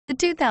The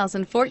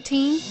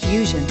 2014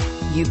 Fusion.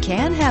 You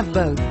can have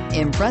both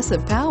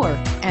impressive power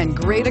and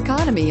great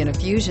economy in a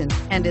Fusion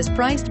and is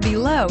priced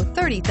below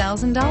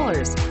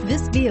 $30,000.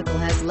 This vehicle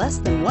has less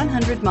than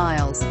 100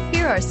 miles.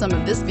 Here are some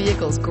of this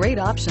vehicle's great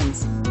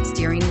options: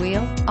 steering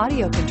wheel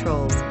audio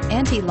controls,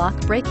 anti-lock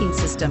braking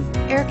system,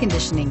 air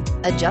conditioning,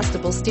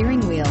 adjustable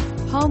steering wheel,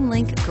 home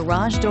link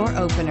garage door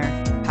opener,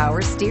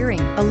 power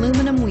steering,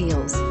 aluminum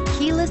wheels,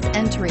 keyless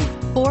entry,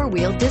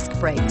 four-wheel disc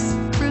brakes,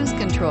 cruise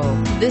control.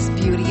 This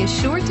beauty is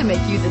sure to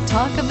make you the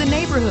talk of the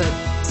neighborhood.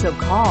 So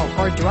call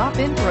or drop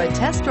in for a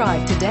test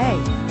drive today.